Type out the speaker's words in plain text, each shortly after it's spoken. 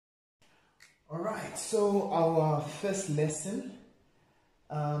Alright, so our first lesson,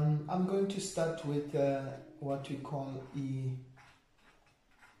 I'm going to start with what we call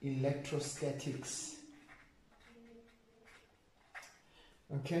electrostatics.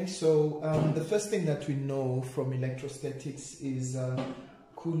 Okay, so the first thing that we know from electrostatics is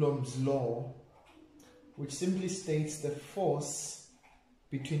Coulomb's law, which simply states the force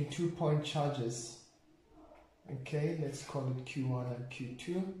between 2-point charges, okay, let's call it Q1 and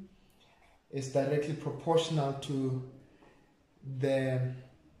Q2, is directly proportional to the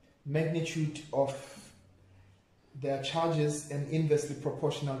magnitude of their charges and inversely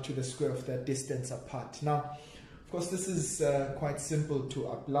proportional to the square of their distance apart. Now, of course, this is quite simple to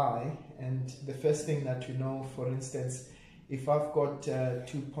apply, and the first thing that you know, for instance, if I've got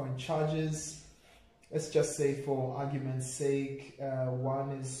 2-point charges, let's just say for argument's sake,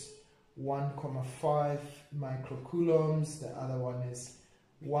 one is 1,5 microcoulombs, the other one is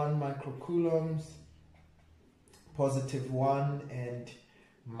 1 microcoulombs, positive 1 and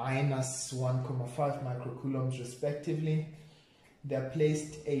minus 1,5 microcoulombs respectively. They're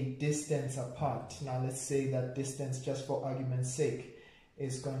placed a distance apart. Now let's say that distance, just for argument's sake,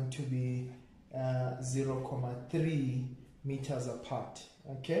 is going to be 0,3 meters apart.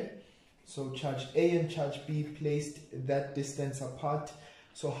 Okay, so charge A and charge B placed that distance apart.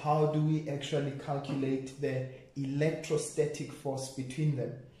 So how do we actually calculate the electrostatic force between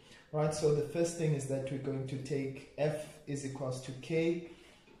them? Right, so the first thing is that we're going to take F is equals to K,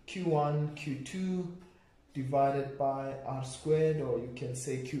 Q1, Q2 divided by R squared, or you can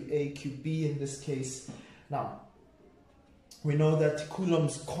say QA, QB in this case. Now, we know that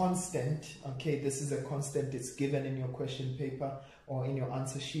Coulomb's constant, okay, this is a constant, it's given in your question paper or in your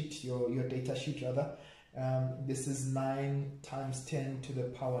answer sheet, your data sheet rather. This is 9 times 10 to the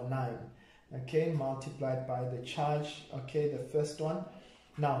power 9, okay, multiplied by the charge, okay, the first one.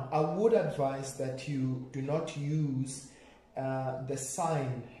 Now, I would advise that you do not use the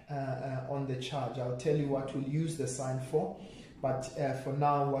sign on the charge. I'll tell you what we'll use the sign for, but for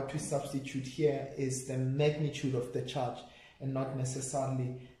now, what we substitute here is the magnitude of the charge and not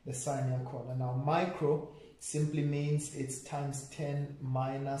necessarily the sign corner. Now, micro simply means it's times 10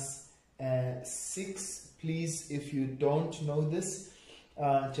 minus 6. Please, if you don't know this,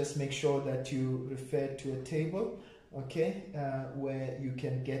 just make sure that you refer to a table, okay, where you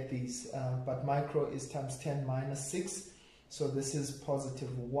can get these. But micro is times 10 minus 6. So this is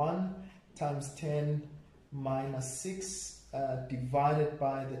positive 1 times 10 minus 6 divided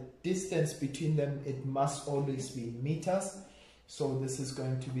by the distance between them. It must always be meters. So this is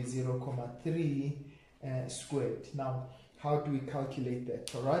going to be 0,3 squared. Now, how do we calculate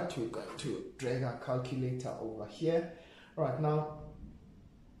that? All right, we're going to drag our calculator over here. All right, now,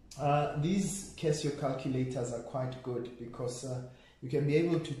 these Casio calculators are quite good because you can be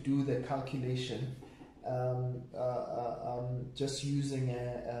able to do the calculation just using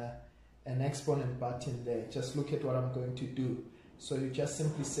an exponent button there. Just look at what I'm going to do. So you just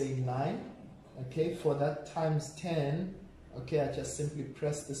simply say 9, okay, for that times 10, okay, I just simply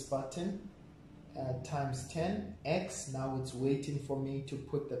press this button, times 10, x, now it's waiting for me to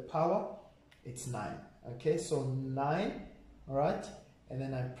put the power, it's 9, okay, so 9, all right, and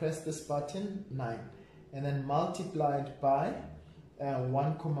then I press this button, 9, and then multiplied by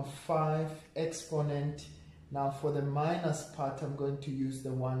 1,5 exponent. Now for the minus part, I'm going to use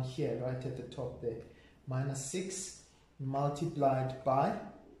the 1 here, right at the top there, minus 6 multiplied by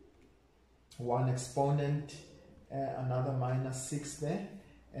 1 exponent, another minus 6 there,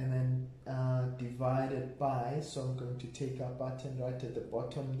 and then divided by, so I'm going to take our button right at the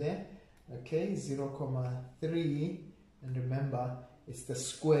bottom there, okay, 0,3, and remember it's the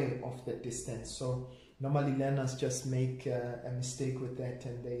square of the distance. So normally learners just make a mistake with that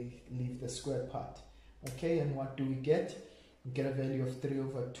and they leave the square part, okay, and what do we get? We get a value of 3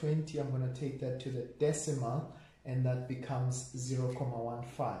 over 20. I'm going to take that to the decimal and that becomes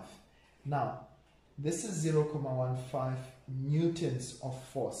 0,15. Now, this is 0,15 newtons of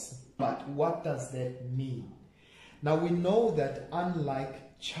force, but what does that mean? Now we know that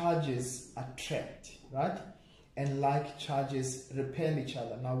unlike charges attract, right? And like charges repel each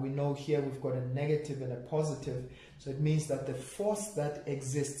other. Now we know here we've got a negative and a positive, so it means that the force that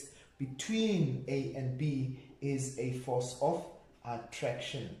exists between A and B is a force of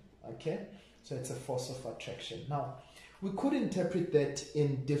attraction, okay? So it's a force of attraction. Now, we could interpret that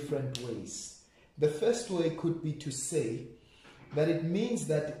in different ways. The first way could be to say that it means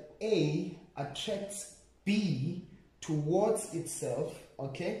that A attracts B towards itself,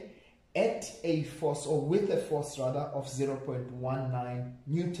 okay, at a force, or with a force rather, of 0.19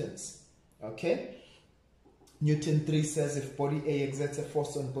 newtons, okay? Newton 3 says if body A exerts a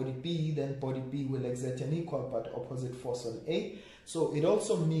force on body B, then body B will exert an equal but opposite force on A. So it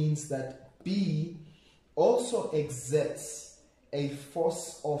also means that B also exerts a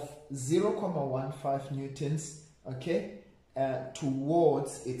force of 0.15 newtons, okay,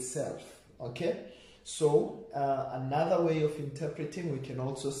 towards itself, okay. So another way of interpreting, we can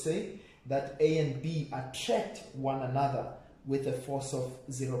also say that A and B attract one another with a force of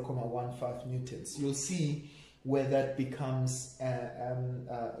 0.15 newtons. You'll see where that becomes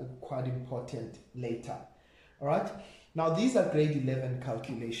quite important later. All right. Now these are grade 11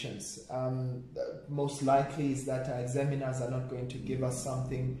 calculations. Most likely is that our examiners are not going to give us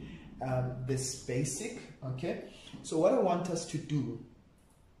something this basic. Okay. So what I want us to do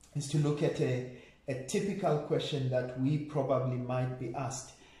is to look at a typical question that we probably might be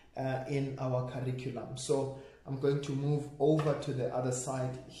asked in our curriculum. So I'm going to move over to the other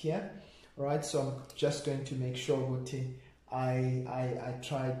side here. All right, so I'm just going to make sure that I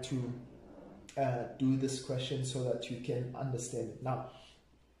try to do this question so that you can understand it. Now,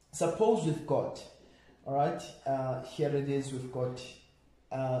 suppose we've got, all right, here it is, we've got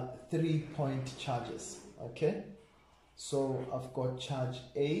 3-point charges, okay? So I've got charge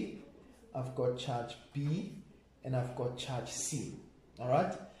A, I've got charge B, and I've got charge C, all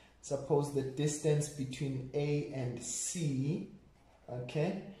right? Suppose the distance between A and C,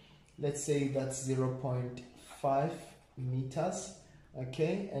 okay, let's say that's 0.5 meters,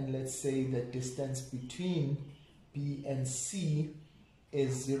 okay, and let's say the distance between B and C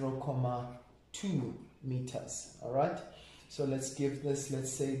is 0.2 meters, all right? So let's give this,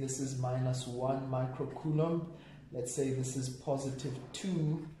 let's say this is -1 microcoulomb, let's say this is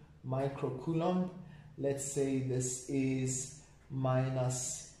 +2 microcoulomb, let's say this is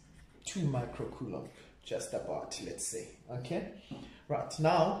 -2 microcoulomb, just about, let's say, okay? Right,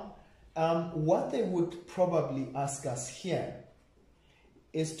 now, what they would probably ask us here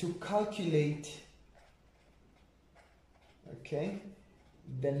is to calculate, okay,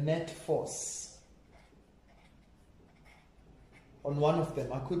 the net force on one of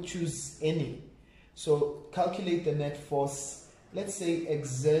them. I could choose any. So calculate the net force, let's say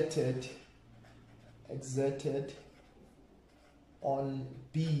exerted on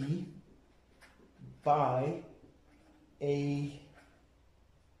B by A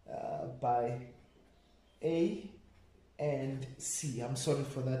and C. I'm sorry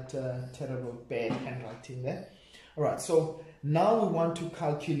for that terrible bad handwriting there. All right, so now we want to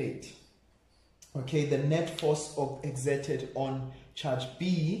calculate, okay, the net force exerted on charge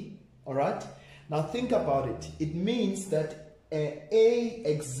B. All right, now think about it. It means that A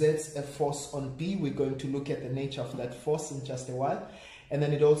exerts a force on B. We're going to look at the nature of that force in just a while. And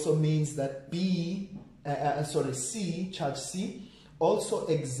then it also means that C, charge C, also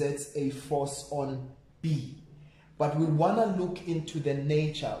exerts a force on B. But we want to look into the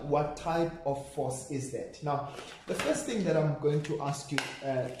nature. What type of force is that? Now, the first thing that I'm going to ask you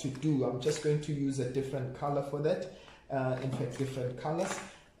to do, I'm just going to use a different color for that. In fact, different colors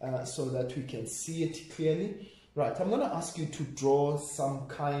so that we can see it clearly. Right, I'm going to ask you to draw some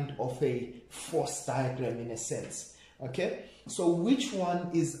kind of a force diagram in a sense. Okay, so which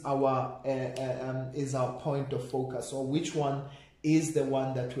one is our point of focus, or which one is the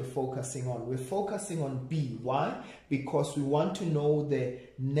one that we're focusing on? We're focusing on B. Why? Because we want to know the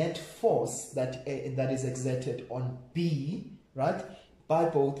net force that is exerted on B, right, by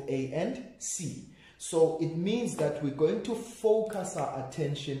both A and C. So it means that we're going to focus our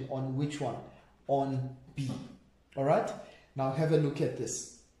attention on which one? On B. All right, now have a look at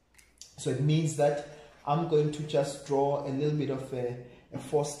this. So it means that I'm going to just draw a little bit of a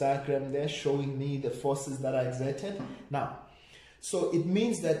force diagram there showing me the forces that are exerted. Now, so it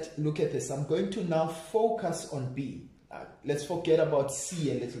means that, look at this, I'm going to now focus on B. Let's forget about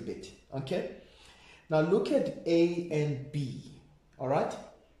C a little bit, okay? Now look at A and B, all right?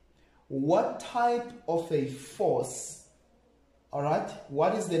 What type of a force, all right?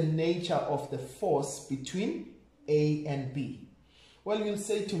 What is the nature of the force between A and B? Well, you'll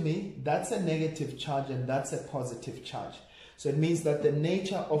say to me, that's a negative charge and that's a positive charge. So it means that the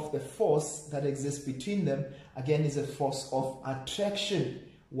nature of the force that exists between them, again, is a force of attraction.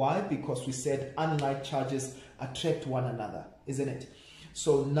 Why? Because we said unlike charges attract one another, isn't it?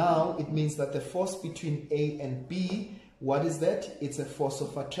 So now it means that the force between A and B, what is that? It's a force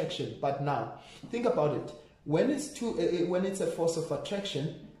of attraction. But now, think about it. When it's a force of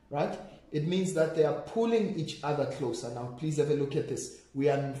attraction, right? It means that they are pulling each other closer. Now, please have a look at this. We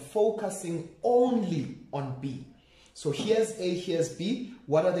are focusing only on B. So here's A, here's B.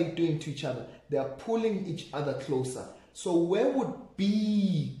 What are they doing to each other? They are pulling each other closer. So where would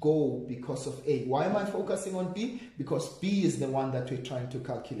B go because of A? Why am I focusing on B? Because B is the one that we're trying to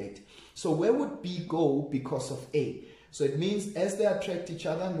calculate. So where would B go because of A? So it means as they attract each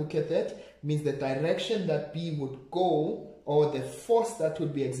other, look at that, means the direction that B would go, or the force that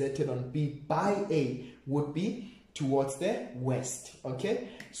would be exerted on B by A, would be towards the west. Okay,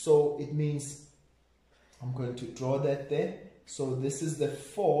 so it means I'm going to draw that there. So this is the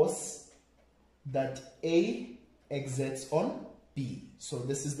force that A exerts on B. So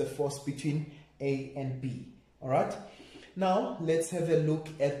this is the force between A and B. All right, now let's have a look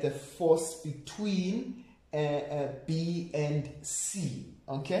at the force between B and C.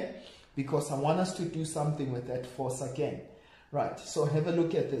 Okay, because I want us to do something with that force again. Right, so have a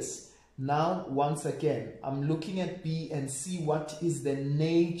look at this. Now, once again, I'm looking at B and C. What is the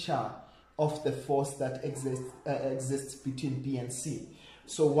nature of the force that exists between B and C?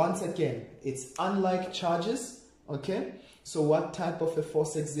 So once again, it's unlike charges. Okay, so what type of a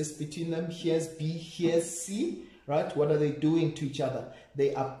force exists between them? Here's B, here's C. Right, what are they doing to each other?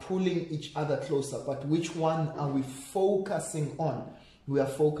 They are pulling each other closer. But which one are we focusing on? We are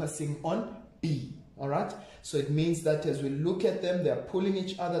focusing on B. All right, so it means that as we look at them, they are pulling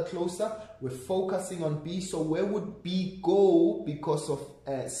each other closer. We're focusing on B. So where would B go because of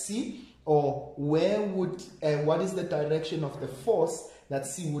C? Or where would what is the direction of the force that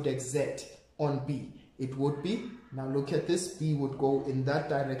C would exert on B? It would be, now look at this, B would go in that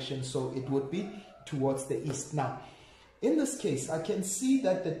direction, so it would be towards the east. Now, in this case, I can see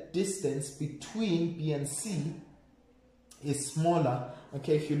that the distance between B and C is smaller.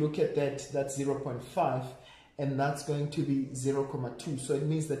 Okay, if you look at that, that's 0.5, and that's going to be 0.2. So it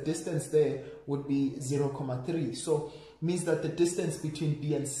means the distance there would be 0.3. So it means that the distance between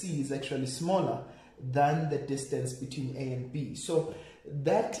B and C is actually smaller than the distance between A and B. So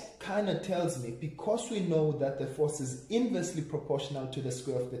that kind of tells me, because we know that the force is inversely proportional to the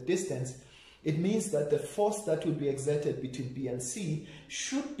square of the distance, it means that the force that would be exerted between B and C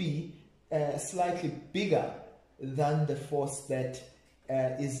should be slightly bigger than the force that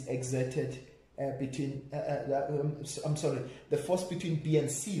is exerted between, the force between B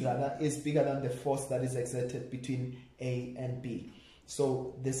and C rather is bigger than the force that is exerted between A and B.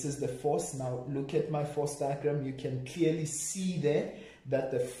 So this is the force. Now look at my force diagram. You can clearly see there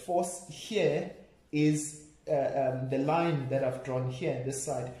that the force here is, the line that I've drawn here, this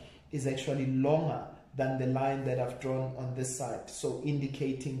side, is actually longer than the line that I've drawn on this side. So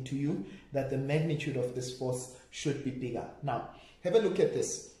indicating to you that the magnitude of this force should be bigger. Now, have a look at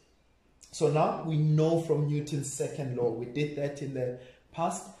this. So now we know from Newton's second law, we did that in the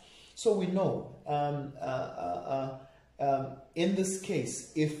past. So we know in this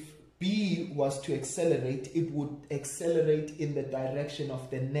case, if B was to accelerate, it would accelerate in the direction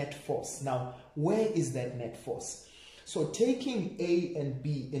of the net force. Now, where is that net force? So taking A and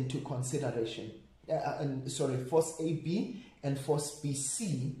B into consideration, force AB and force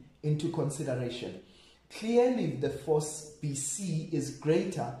BC into consideration, clearly the force BC is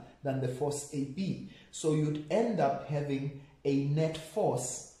greater than the force AB. So you'd end up having a net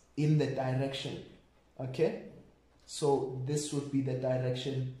force in the direction. Okay? So this would be the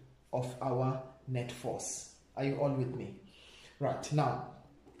direction of our net force. Are you all with me? Right, now,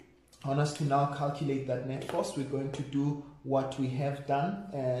 I want us to now calculate that net force. We're going to do what we have done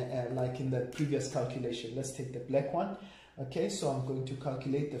like in the previous calculation. Let's take the black one. Okay, so I'm going to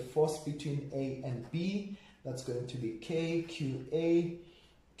calculate the force between A and B. That's going to be K, QA,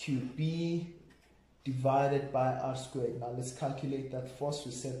 QB divided by R squared. Now let's calculate that force.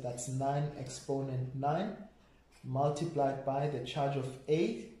 We said that's 9 exponent 9 multiplied by the charge of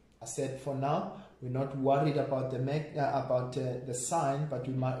A. I said for now, we're not worried about the sign, but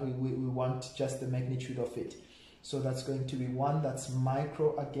we want just the magnitude of it. So that's going to be 1, that's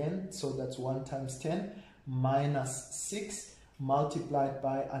micro again, so that's 1 times 10 minus 6 multiplied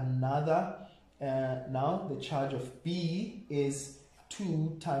by another, now the charge of B is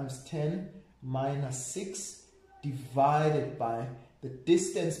 2 times 10 minus 6 divided by the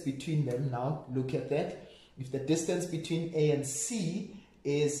distance between them. Now look at that. If the distance between A and C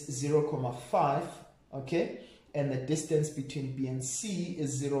is 0.5, okay, and the distance between B and C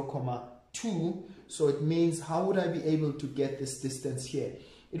is 0.2, so it means, how would I be able to get this distance here?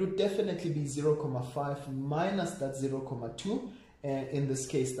 It would definitely be 0.5 minus that 0.2, and in this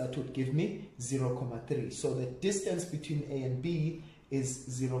case that would give me 0.3. So the distance between A and B is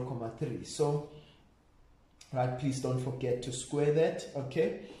 0.3. So right, please don't forget to square that.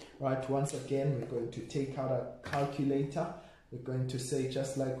 Okay, right, once again we're going to take out a calculator. We're going to say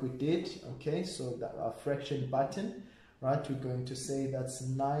just like we did. Okay, so that our fraction button, right? We're going to say that's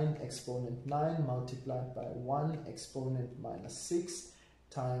 9 exponent 9 multiplied by 1 exponent minus 6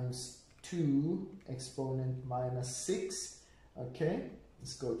 times 2 exponent minus 6. Okay,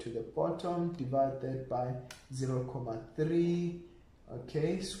 let's go to the bottom, divide that by 0,3,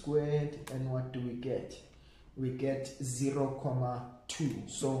 okay, squared, and what do we get? We get 0,2.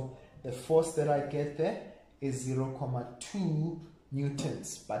 So the force that I get there is 0,2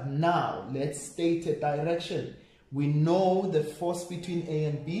 newtons. But now let's state a direction. We know the force between A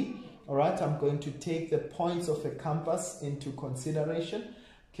and B. All right, I'm going to take the points of a compass into consideration.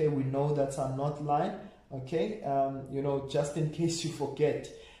 Okay, we know that's our north line. Okay, you know, just in case you forget,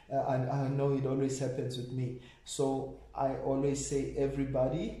 I know it always happens with me. So I always say,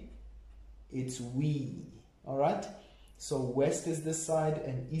 everybody, it's we. All right, so west is this side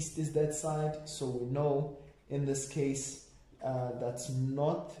and east is that side. So we know in this case that's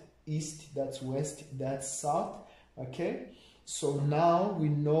north, east, that's west, that's south. Okay, so now we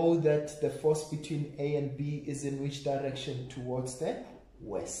know that the force between A and B is in which direction? Towards the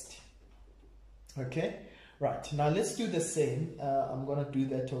west. Okay, right, now let's do the same. I'm going to do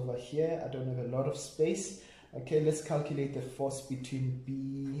that over here. I don't have a lot of space. Okay, let's calculate the force between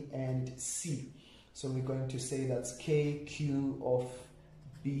B and C. So we're going to say that's KQ of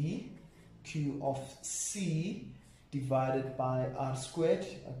B, Q of C divided by R squared.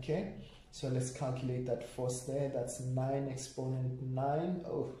 Okay, so let's calculate that force there. That's 9 exponent 9.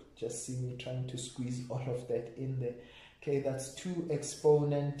 Oh, just see me trying to squeeze all of that in there. Okay, that's 2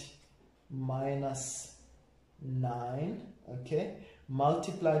 exponent minus 9. Okay,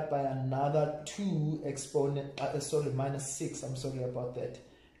 multiplied by another 2 exponent, minus 6. I'm sorry about that.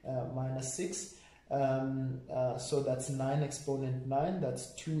 Minus 6. So that's 9 exponent 9.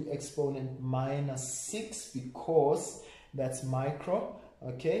 That's 2 exponent minus 6 because that's micro.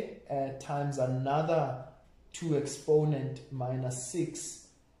 Okay, times another 2 exponent minus 6.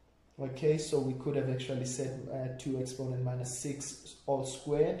 Okay, so we could have actually said 2 exponent minus 6 all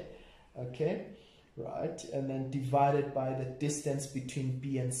squared. Okay, right, and then divided by the distance between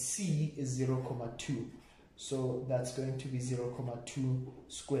B and C is 0,2. So that's going to be 0,2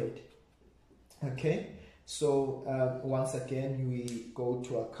 squared. Okay, so once again we go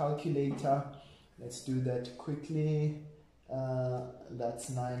to our calculator. Let's do that quickly. That's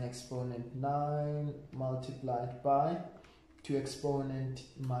 9 exponent 9 multiplied by 2 exponent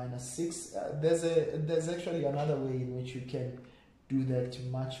minus 6. There's actually another way in which you can do that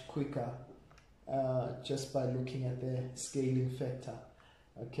much quicker, just by looking at the scaling factor.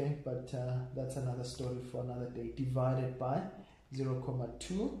 Okay, but that's another story for another day. Divided by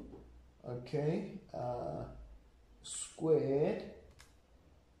 0,2. Okay, squared.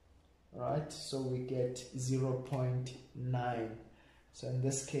 Right, so we get 0.9. So in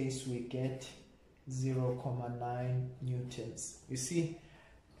this case we get 0,9 newtons. You see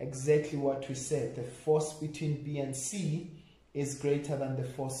exactly what we said. The force between B and C is greater than the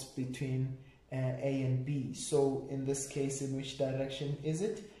force between A and B. So in this case, in which direction is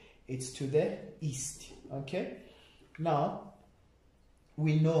it? It's to the east. Okay, now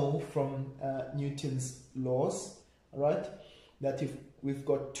we know from Newton's laws, right, that if we've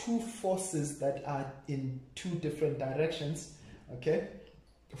got two forces that are in two different directions, okay,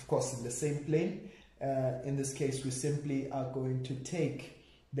 of course in the same plane, in this case we simply are going to take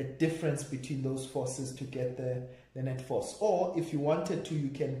the difference between those forces to get the net force. Or if you wanted to, you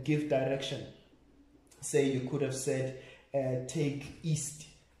can give direction. Say you could have said take east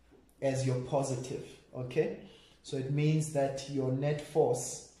as your positive. Okay, so it means that your net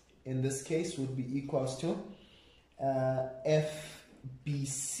force in this case would be equals to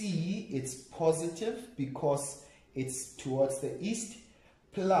FBC, it's positive because it's towards the east,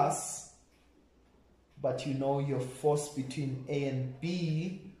 plus, but you know your force between A and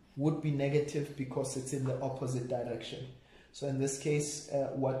B would be negative because it's in the opposite direction. So in this case,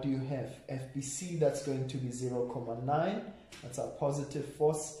 what do you have? FBC, that's going to be 0,9, that's our positive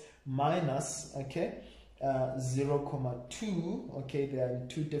force, minus, okay, 0,2, okay, they are in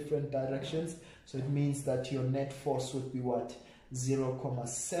two different directions, so it means that your net force would be what?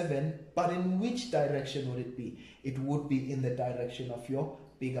 0,7, but in which direction would it be? It would be in the direction of your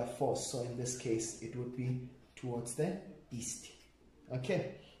bigger force, so in this case it would be towards the east.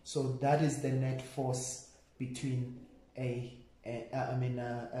 Okay, so that is the net force between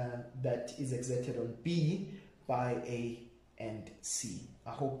that is exerted on B by A and C.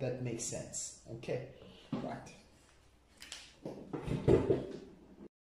 I hope that makes sense. Okay, right.